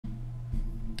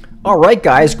All right,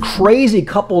 guys, crazy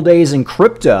couple days in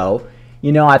crypto.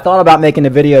 You know, I thought about making a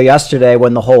video yesterday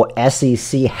when the whole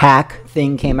SeC hack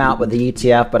thing came out with the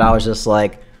ETF, but I was just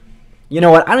like, you know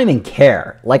what? I don't even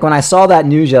care. Like when I saw that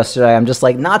news yesterday, I'm just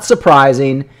like, not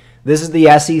surprising. This is the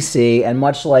SeC, and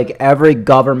much like every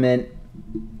government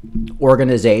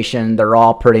organization, they're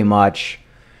all pretty much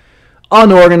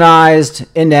unorganized,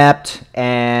 inept,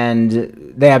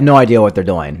 and they have no idea what they're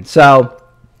doing. So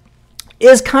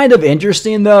it's kind of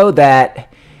interesting, though,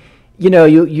 that, you know,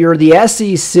 you're the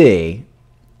SeC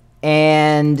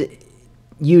and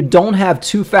you don't have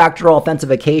two-factor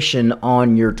authentication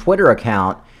on your Twitter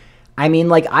account. I mean,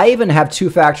 like, I even have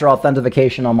two-factor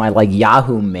authentication on my, like,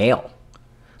 Yahoo Mail.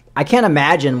 I can't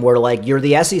imagine where, like, you're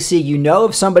the SeC, you know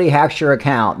if somebody hacks your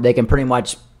account, they can pretty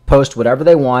much post whatever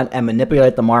they want and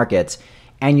manipulate the markets,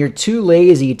 and you're too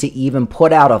lazy to even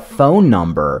put out a phone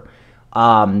number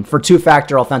for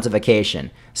two-factor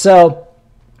authentication. So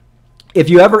if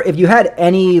you had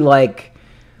any, like,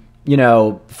 you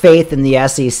know, faith in the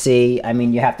SeC, I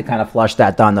mean, you have to kind of flush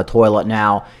that down the toilet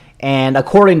now. And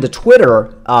according to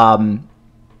Twitter,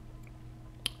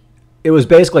 it was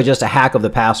basically just a hack of the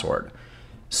password.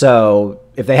 So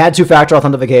if they had two-factor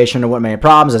authentication, it wouldn't make any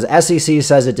problems. As SeC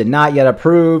says, it did not yet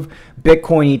approve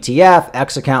Bitcoin ETF,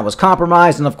 X account was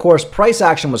compromised, and of course, price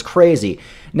action was crazy.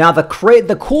 Now, the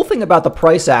cool thing about the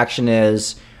price action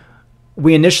is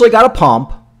we initially got a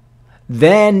pump,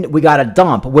 then we got a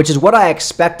dump, which is what I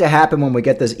expect to happen when we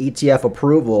get this ETF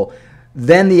approval.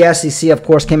 Then the SeC, of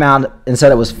course, came out and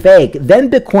said it was fake. Then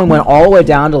Bitcoin went all the way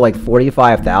down to like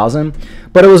 45,000,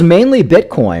 but it was mainly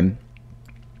Bitcoin,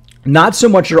 not so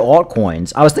much your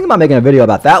altcoins. I was thinking about making a video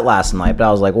about that last night, but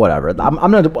I was like, whatever. I'm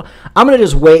gonna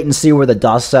just wait and see where the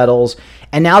dust settles.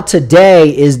 And now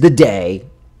today is the day,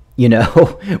 you know,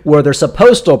 where they're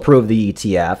supposed to approve the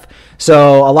ETF.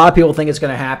 So a lot of people think it's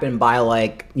going to happen by,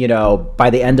 like, you know, by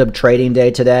the end of trading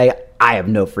day today. I have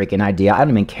no freaking idea. I don't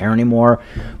even care anymore.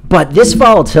 But this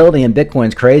volatility in Bitcoin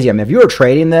is crazy. I mean, if you were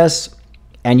trading this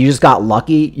and you just got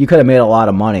lucky, you could have made a lot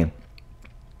of money.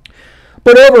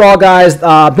 But overall, guys,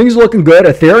 things are looking good.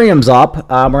 Ethereum's up.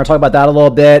 We're going to talk about that a little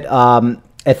bit.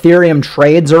 Ethereum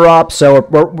trades are up, so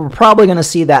we're probably going to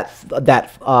see that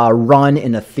run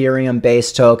in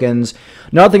Ethereum-based tokens.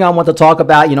 Another thing I want to talk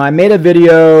about, you know, I made a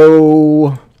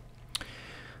video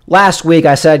last week.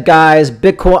 I said, guys,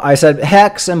 Bitcoin, I said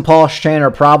Hex and Pulsechain are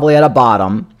probably at a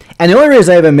bottom. And the only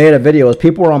reason I even made a video was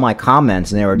people were on my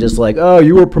comments and they were just like, oh,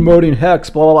 you were promoting Hex,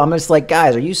 blah, blah, blah. I'm just like,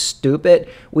 guys, are you stupid?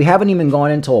 We haven't even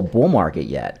gone into a bull market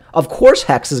yet. Of course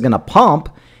Hex is going to pump,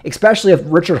 especially if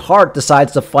Richard Hart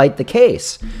decides to fight the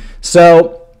case.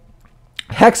 So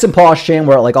Hex and Pulsechain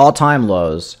were at like all-time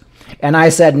lows. And I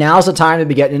said, now's the time to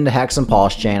be getting into Hex and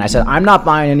Pulsechain. I said, I'm not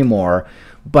buying anymore,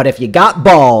 but if you got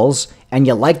balls and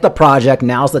you like the project,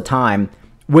 now's the time.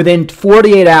 Within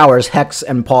 48 hours, Hex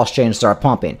and Pulsechain start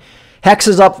pumping. Hex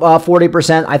is up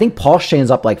 40%. I think Pulsechain's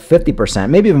up like 50%,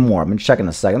 maybe even more. I'm going to check in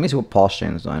a second. Let me see what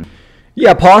Pulsechain's doing.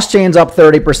 Yeah, Pulsechain's up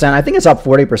 30%. I think it's up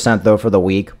 40%, though, for the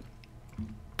week.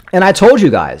 And I told you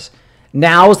guys,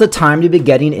 now is the time to be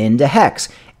getting into Hex.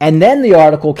 And then the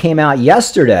article came out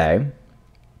yesterday.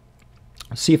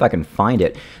 Let's see if I can find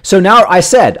it. So now I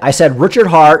said Richard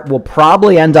Hart will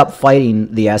probably end up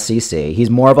fighting the SeC. He's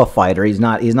more of a fighter. He's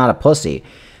not a pussy.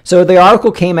 So the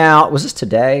article came out, was this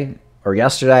today or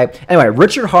yesterday? Anyway,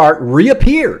 Richard Hart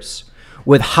reappears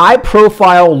with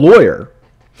high-profile lawyer.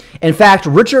 In fact,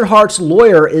 Richard Hart's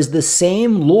lawyer is the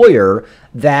same lawyer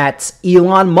that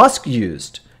Elon Musk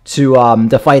used to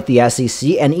fight the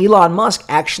SeC, and Elon Musk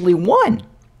actually won.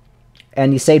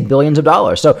 And he saved billions of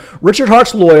dollars. So Richard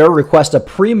Hart's lawyer requests a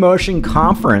pre-motion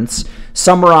conference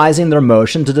summarizing their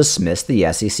motion to dismiss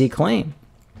the SeC claim.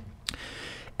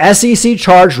 SeC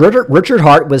charged Richard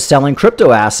Hart with selling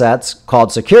crypto assets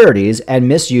called securities and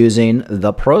misusing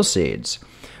the proceeds.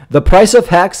 The price of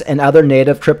Hex and other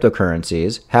native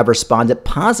cryptocurrencies have responded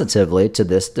positively to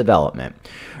this development.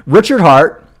 Richard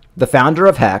Hart, the founder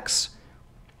of Hex,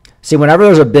 see, whenever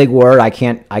there's a big word, I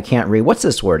can't read. What's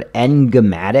this word?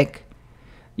 Enigmatic?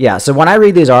 Yeah, so when I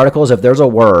read these articles, if there's a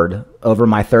word over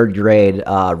my third grade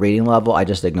reading level, I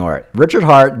just ignore it. Richard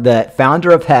Hart, the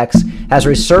founder of Hex, has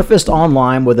resurfaced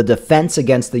online with a defense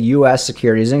against the U.S.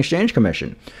 Securities and Exchange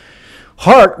Commission.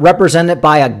 Hart, represented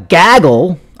by a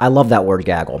gaggle, I love that word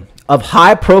gaggle, of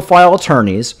high-profile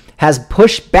attorneys, has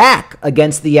pushed back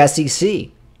against the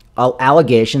SeC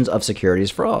allegations of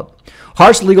securities fraud.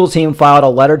 Hart's legal team filed a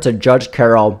letter to Judge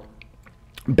Carol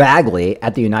Bagley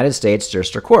at the United States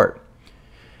District Court.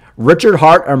 Richard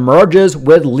Hart emerges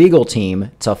with legal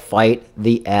team to fight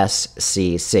the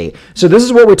SeC. So this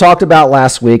is what we talked about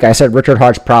last week. I said Richard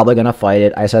Hart's probably going to fight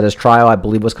it. I said his trial, I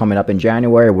believe, was coming up in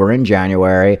January. We're in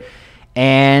January.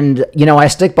 And, you know, I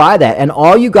stick by that. And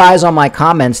all you guys on my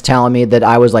comments telling me that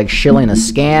I was like shilling a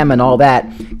scam and all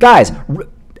that. Guys,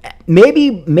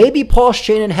 maybe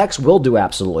Pulsechain and Hex will do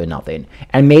absolutely nothing.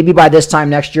 And maybe by this time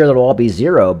next year, it'll all be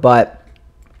zero. But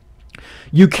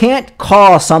you can't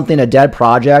call something a dead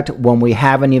project when we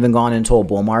haven't even gone into a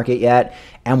bull market yet,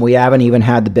 and we haven't even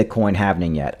had the Bitcoin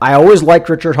halving yet. I always liked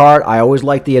Richard Hart. I always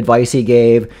liked the advice he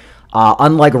gave.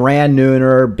 Unlike Rand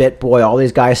Neuner, BitBoy, all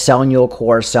these guys selling you a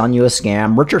course, selling you a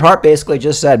scam, Richard Hart basically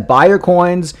just said, buy your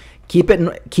coins, keep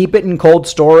it in cold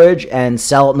storage, and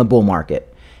sell it in the bull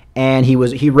market. And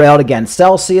he railed against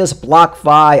Celsius,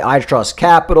 BlockFi, I Trust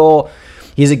Capital.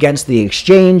 He's against the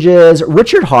exchanges.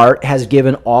 Richard Hart has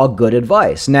given all good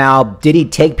advice. Now, did he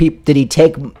take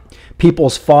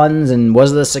people's funds and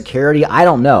was the security? I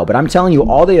don't know, but I'm telling you,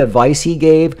 all the advice he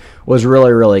gave was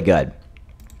really, really good.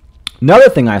 Another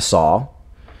thing I saw,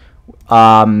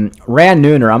 Rand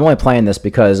Neuner. I'm only playing this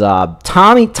because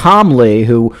Tom Lee,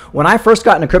 who when I first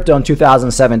got into crypto in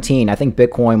 2017, I think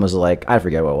Bitcoin was like, I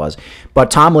forget what it was, but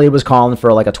Tom Lee was calling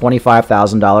for like a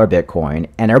 $25,000 Bitcoin,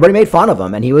 and everybody made fun of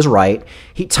him, and he was right.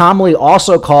 Tom Lee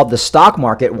also called the stock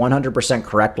market 100%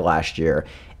 correct last year,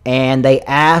 and they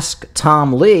asked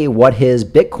Tom Lee what his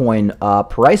Bitcoin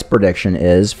price prediction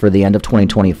is for the end of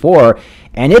 2024,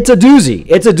 and it's a doozy.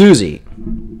 It's a doozy.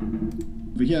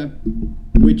 Over here,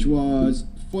 which was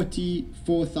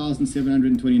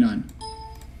 44,729.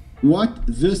 What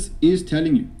this is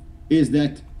telling you is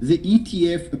that the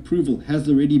ETF approval has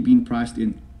already been priced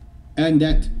in, and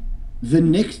that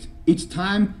it's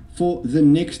time for the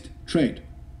next trade.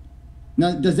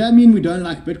 Now, does that mean we don't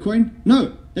like Bitcoin?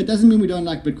 No, that doesn't mean we don't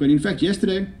like Bitcoin. In fact,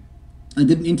 yesterday I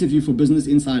did an interview for Business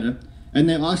Insider, and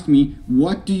they asked me,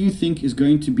 what do you think is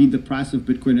going to be the price of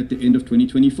Bitcoin at the end of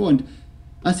 2024? And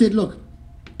I said, look,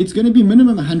 it's going to be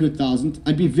minimum 100,000.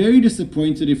 I'd be very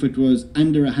disappointed if it was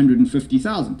under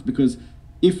 150,000, because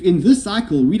if in this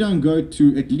cycle we don't go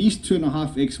to at least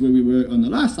 2.5x where we were on the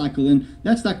last cycle, then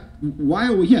that's like, why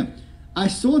are we here? I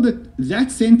saw that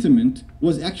sentiment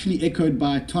was actually echoed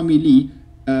by Tommy Lee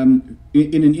in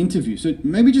an interview. So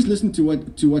maybe just listen to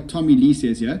what Tommy Lee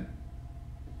says here.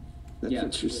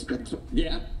 That's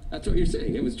what you're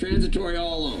saying. It was transitory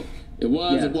all along. It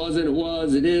was, yes. It wasn't, it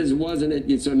was, it is, it wasn't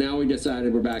it. So now we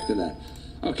decided we're back to that.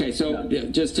 Okay, so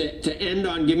just to end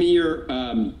on, give me your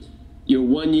 1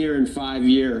 year and 5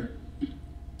 year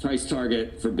price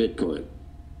target for Bitcoin.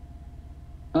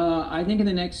 I think in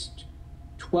the next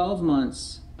 12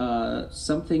 months,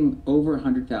 something over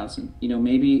 100,000.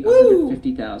 Maybe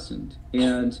 150,000.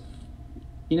 And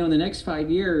in the next 5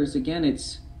 years, again,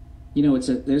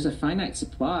 there's a finite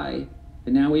supply,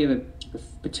 and now we have a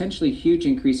potentially huge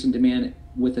increase in demand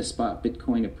with a spot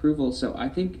Bitcoin approval. So I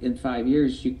think in 5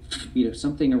 years,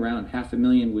 something around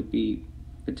 500,000 would be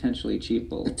potentially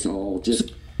achievable. It's all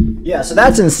just... Yeah, so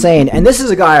that's insane. And this is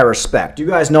a guy I respect. You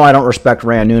guys know I don't respect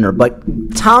Rand Neuner, but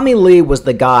Tommy Lee was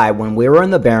the guy when we were in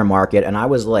the bear market, and I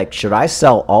was like, should I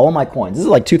sell all of my coins? This is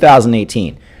like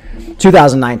 2019,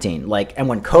 2019. And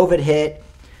when COVID hit,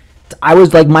 I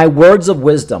was like, my words of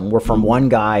wisdom were from one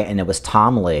guy, and it was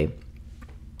Tom Lee.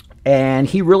 And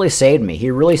he really saved me.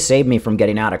 He really saved me from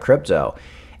getting out of crypto.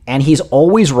 And he's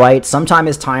always right. Sometimes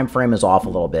his time frame is off a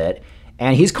little bit.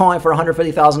 And he's calling for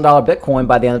 $150,000 Bitcoin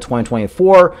by the end of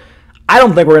 2024. I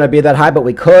don't think we're going to be that high, but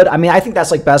we could. I mean, I think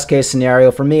that's like best case scenario.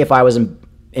 For me, if I was in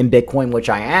Bitcoin, which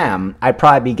I am, I'd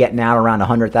probably be getting out around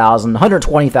 100,000.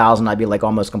 120,000, I'd be like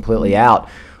almost completely out.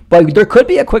 But there could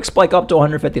be a quick spike up to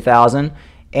 150,000.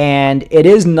 And it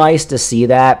is nice to see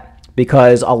that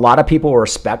because a lot of people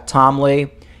respect Tom Lee.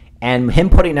 And him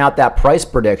putting out that price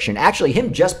prediction, actually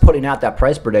him just putting out that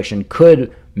price prediction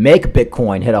could make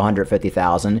Bitcoin hit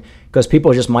 150,000 because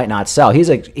people just might not sell. He's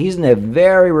a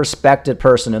very respected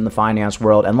person in the finance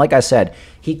world. And like I said,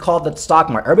 he called the stock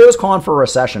market. Everybody was calling for a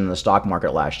recession in the stock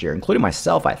market last year, including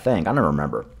myself, I think. I don't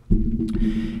remember.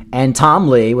 And Tom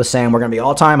Lee was saying we're going to be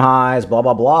all-time highs, blah,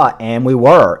 blah, blah. And we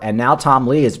were. And now Tom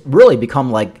Lee has really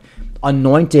become like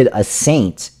anointed a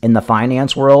saint in the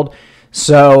finance world.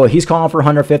 So he's calling for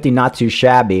 150, not too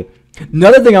shabby.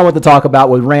 Another thing I want to talk about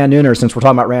with Rand Neuner, since we're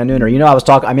talking about Rand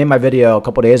Neuner, I made my video a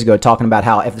couple of days ago talking about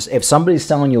how if somebody's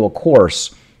selling you a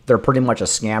course, they're pretty much a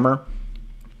scammer.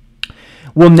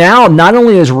 Well, now not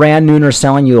only is Rand Neuner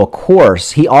selling you a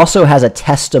course, he also has a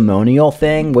testimonial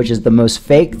thing, which is the most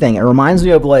fake thing. It reminds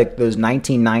me of like those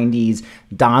 1990s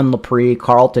Don Lapre,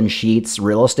 Carlton Sheets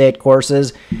real estate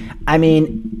courses. I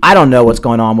mean, I don't know what's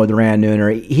going on with Rand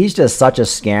Neuner. He's just such a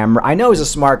scammer. I know he's a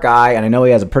smart guy, and I know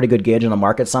he has a pretty good gauge on the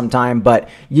market sometime, but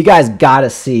you guys got to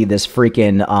see this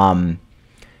freaking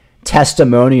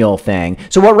testimonial thing.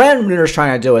 So what Rand Neuner is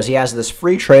trying to do is he has this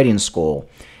free trading school.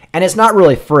 And it's not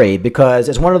really free because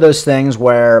it's one of those things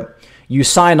where you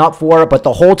sign up for it, but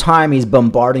the whole time he's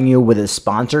bombarding you with his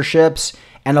sponsorships.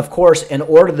 And of course, in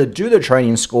order to do the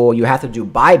training school, you have to do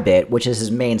Bybit, which is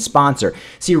his main sponsor.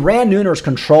 See, Rand Neuner is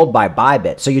controlled by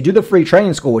Bybit. So you do the free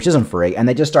training school, which isn't free, and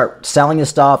they just start selling you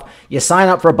stuff. You sign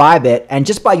up for Bybit, and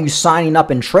just by you signing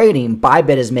up and trading,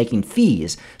 Bybit is making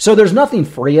fees. So there's nothing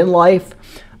free in life.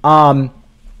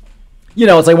 You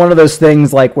know, it's like one of those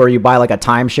things like where you buy like a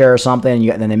timeshare or something,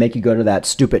 and then they make you go to that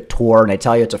stupid tour, and they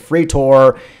tell you it's a free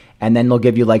tour, and then they'll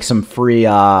give you like some free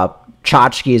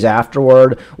tchotchkes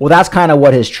afterward. Well, that's kind of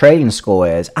what his trading school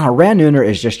is. Rand Neuner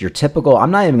is just your typical,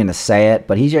 I'm not even going to say it,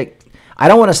 but he's like, I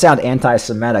don't want to sound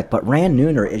anti-Semitic, but Rand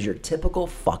Neuner is your typical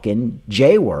fucking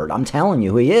J-word. I'm telling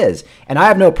you who he is. And I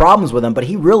have no problems with him, but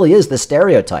he really is the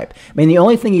stereotype. I mean, the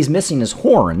only thing he's missing is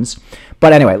horns.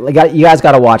 But anyway, you guys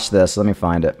got to watch this. Let me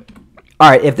find it. All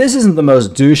right, if this isn't the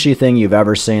most douchey thing you've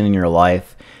ever seen in your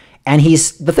life, and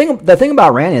he's the thing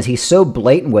about Rand is he's so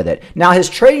blatant with it. Now his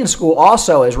trading school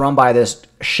also is run by this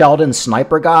Sheldon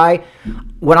Sniper guy.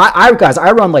 When I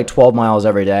run like 12 miles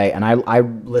every day, and I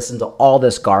listen to all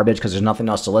this garbage because there's nothing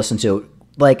else to listen to.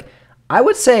 Like I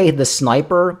would say the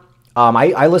Sniper.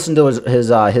 I listen to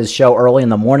his show early in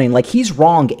the morning. Like he's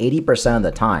wrong 80% of the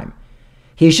time.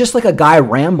 He's just like a guy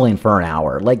rambling for an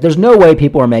hour. Like, there's no way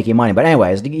people are making money. But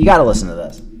anyways, you got to listen to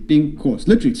this. Course.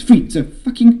 Literally, it's free. It's a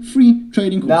fucking free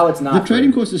trading course. No, it's not. The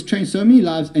trading course has changed so many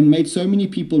lives and made so many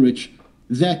people rich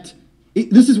that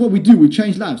this is what we do. We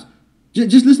change lives.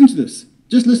 Just listen to this.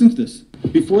 Just listen to this.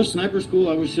 Before Sniper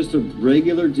School, I was just a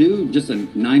regular dude, just a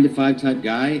 9-to-5 type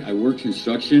guy. I worked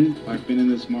construction. I've been in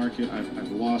this market.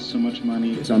 I've lost so much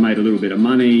money. So I made a little bit of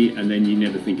money, and then you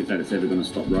never think that it's ever going to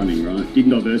stop running, right? Didn't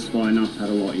diversify enough, had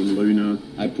a lot in Neuner.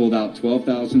 I pulled out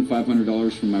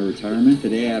 $12,500 from my retirement.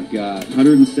 Today I've got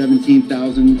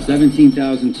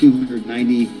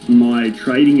 $17,290. My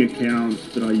trading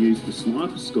account that I used for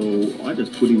Sniper School, I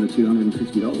just put in the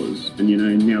 $250.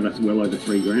 And now that's well over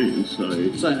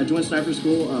 $3,000, So I joined Sniper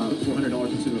School,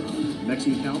 $400 into a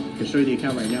Mexican account. I can show you the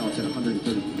account right now. It's at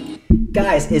 $130.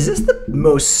 Guys, is this the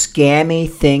most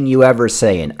scammy thing you ever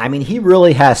seen? I mean, he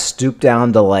really has stooped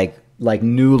down to like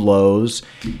new lows.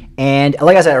 And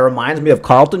like I said, it reminds me of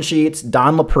Carlton Sheets,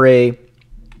 Don Lapre.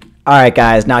 All right,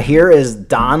 guys. Now here is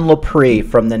Don Lapre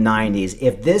from the 90s.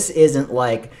 If this isn't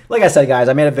like I said, guys,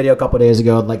 I made a video a couple days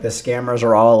ago. Like the scammers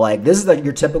are all like, this is like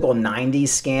your typical 90s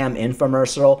scam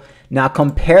infomercial. Now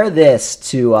compare this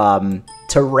to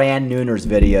Rand Neuner's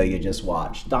video you just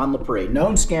watched. Don Lapre,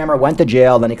 known scammer, went to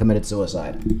jail, then he committed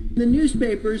suicide. The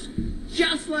newspapers,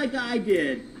 just like I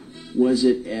did. Was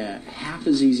it half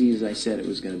as easy as I said it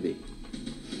was going to be?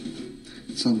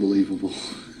 It's unbelievable.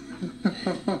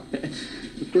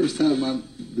 The first time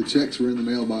the checks were in the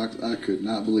mailbox, I could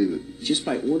not believe it. Just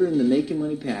by ordering the Making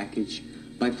Money package,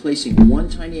 by placing one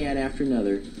tiny ad after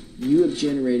another, you have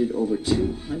generated over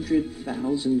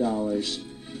 $200,000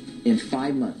 in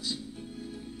 5 months.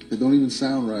 It don't even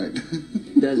sound right.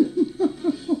 Does it?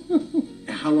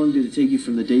 How long did it take you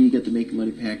from the day you got the Making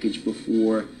Money package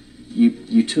before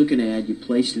you took an ad, you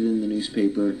placed it in the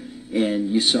newspaper, and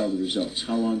you saw the results?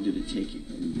 How long did it take you?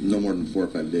 No more than 4 or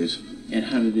 5 days. And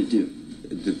how did it do?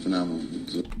 It did phenomenal.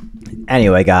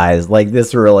 Anyway, guys, like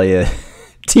this really is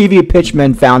TV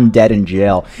pitchman found dead in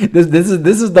jail. This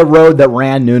is the road that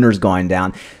Rand Neuner's going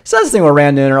down. So that's the thing with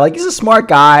Rand Neuner. Like, he's a smart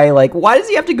guy. Like, why does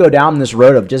he have to go down this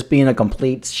road of just being a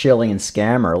complete shilling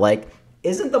scammer? Like,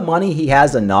 isn't the money he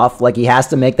has enough? Like, he has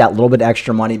to make that little bit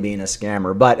extra money being a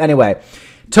scammer. But anyway,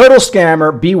 total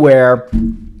scammer. Beware.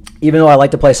 Even though I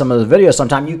like to play some of those videos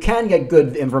sometimes, you can get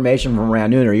good information from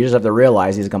Rand Neuner. You just have to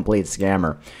realize he's a complete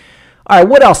scammer. All right,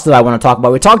 what else did I want to talk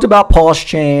about? We talked about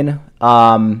Pulsechain.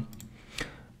 Talk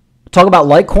about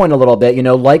Litecoin a little bit.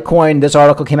 Litecoin, this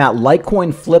article came out.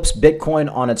 Litecoin flips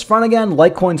Bitcoin on its front again.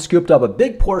 Litecoin scooped up a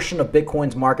big portion of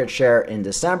Bitcoin's market share in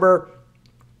December.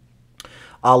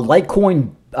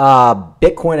 Litecoin,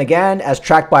 Bitcoin again, as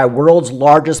tracked by world's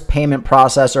largest payment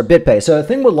processor, BitPay. So the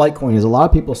thing with Litecoin is a lot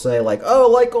of people say like,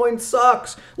 oh, Litecoin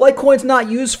sucks. Litecoin's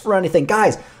not used for anything.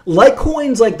 Guys,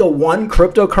 Litecoin's like the one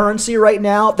cryptocurrency right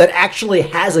now that actually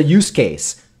has a use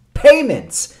case.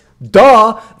 Payments.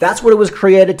 Duh, that's what it was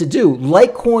created to do.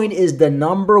 Litecoin is the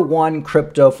 #1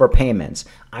 crypto for payments.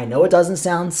 I know it doesn't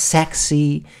sound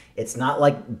sexy. It's not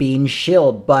like being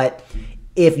shilled, but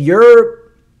if you're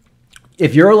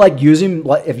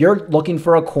looking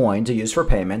for a coin to use for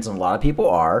payments, and a lot of people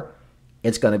are,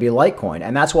 it's going to be Litecoin.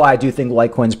 And that's why I do think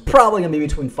Litecoin's probably going to be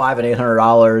between $500 and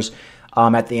 $800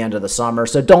 at the end of the summer.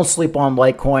 So don't sleep on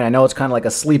Litecoin. I know it's kind of like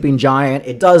a sleeping giant.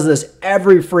 It does this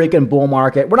every freaking bull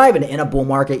market. We're not even in a bull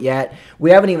market yet.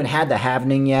 We haven't even had the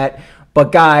halvening yet.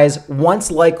 But guys,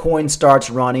 once Litecoin starts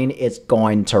running, it's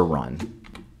going to run.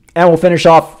 And we'll finish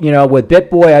off, with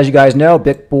BitBoy. As you guys know,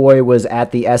 BitBoy was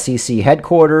at the SEC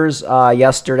headquarters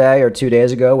yesterday or 2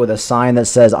 days ago with a sign that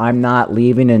says, "I'm not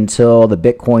leaving until the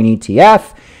Bitcoin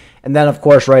ETF." And then, of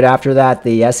course, right after that,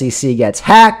 the SEC gets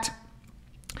hacked.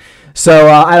 So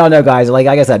I don't know, guys. Like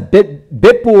I said,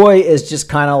 BitBoy is just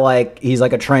kind of like, he's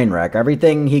like a train wreck.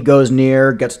 Everything he goes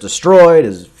near gets destroyed.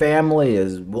 His family,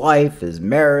 his wife, his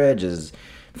marriage, his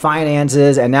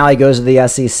finances, and now he goes to the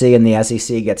SEC and the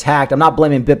SEC gets hacked. I'm not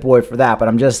blaming BitBoy for that, but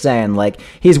I'm just saying, like,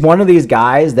 he's one of these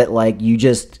guys that, like, you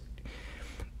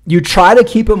try to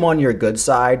keep him on your good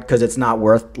side because it's not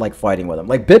worth, like, fighting with him.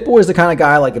 Like, BitBoy is the kind of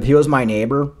guy, like, if he was my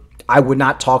neighbor, I would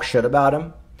not talk shit about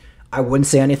him. I wouldn't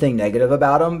say anything negative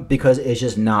about him because it's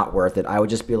just not worth it. I would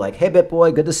just be like, "Hey,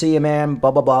 BitBoy, good to see you, man,"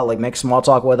 blah, blah, blah, like make small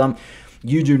talk with him.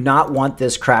 You do not want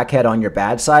this crackhead on your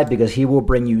bad side because he will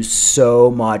bring you so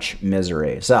much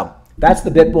misery. So that's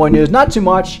the BitBoy news. Not too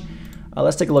much.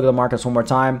 Let's take a look at the markets one more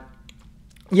time.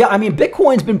 Yeah, I mean,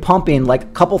 Bitcoin's been pumping like a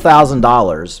couple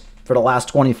 $1,000s for the last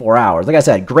 24 hours. Like I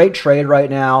said, great trade right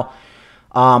now.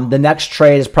 The next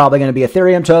trade is probably going to be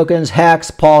Ethereum tokens, Hex,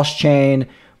 Pulsechain.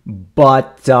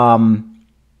 But I'm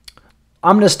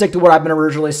going to stick to what I've been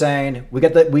originally saying. We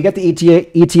get the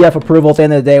ETF approval at the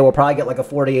end of the day. We'll probably get like a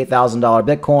 $48,000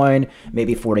 Bitcoin,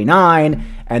 maybe 49,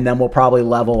 and then we'll probably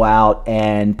level out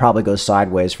and probably go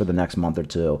sideways for the next month or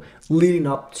two, leading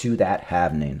up to that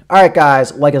halvening. All right,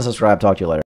 guys, like and subscribe. Talk to you later.